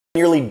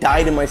nearly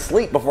died in my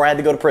sleep before I had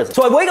to go to prison.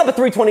 So I wake up at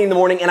 3:20 in the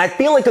morning and I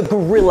feel like a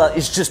gorilla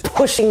is just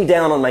pushing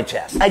down on my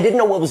chest. I didn't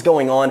know what was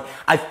going on.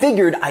 I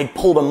figured I'd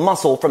pulled a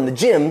muscle from the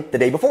gym the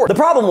day before. The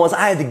problem was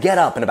I had to get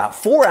up in about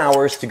 4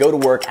 hours to go to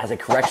work as a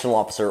correctional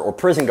officer or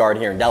prison guard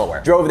here in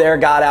Delaware. Drove there,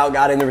 got out,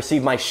 got in to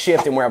receive my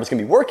shift and where I was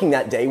gonna be working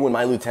that day when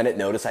my lieutenant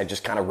noticed I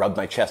just kind of rubbed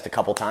my chest a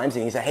couple times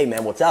and he said, "Hey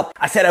man, what's up?"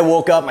 I said I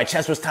woke up, my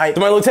chest was tight. So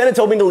my lieutenant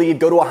told me to leave,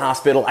 go to a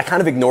hospital. I kind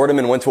of ignored him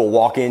and went to a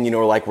walk-in, you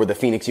know, like where the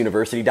Phoenix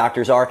University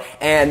doctors are,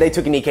 and they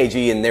took an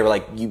EKG and they were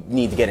like, "You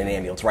need to get an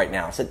ambulance right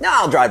now." I said, "No,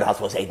 I'll drive to the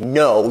hospital." I said,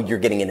 "No, you're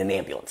getting in an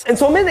ambulance." And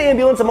so I'm in the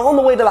ambulance, I'm on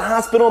the way to the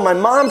hospital, and my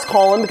mom's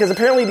calling because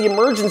apparently the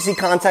emergency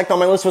contact on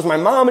my list was my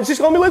mom, and she's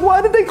calling me like, "Why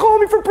did they call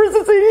me from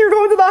prison saying you're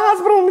going to the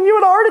hospital and you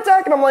had a heart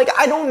attack?" And I'm like,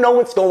 I don't know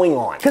what's going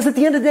on. Because at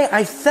the end of the day,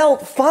 I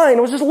felt fine.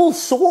 I was just a little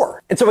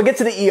sore. And so I get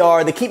to the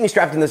ER, they keep me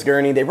strapped in this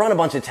gurney, they run a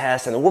bunch of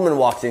tests, and the woman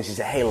walks in, she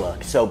said, "Hey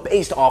look, so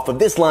based off of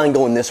this line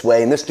going this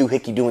way and this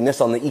doohickey doing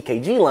this on the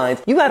EKG lines,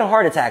 you had a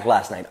heart attack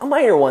last night. A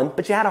minor one,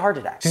 but you had a heart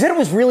attack." She said it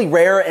was really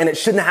rare and it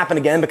shouldn't happen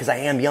again because I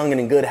am young and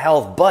in good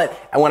health, but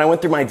when I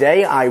went through my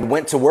day, I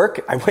went to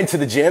work, I went to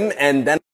the gym, and then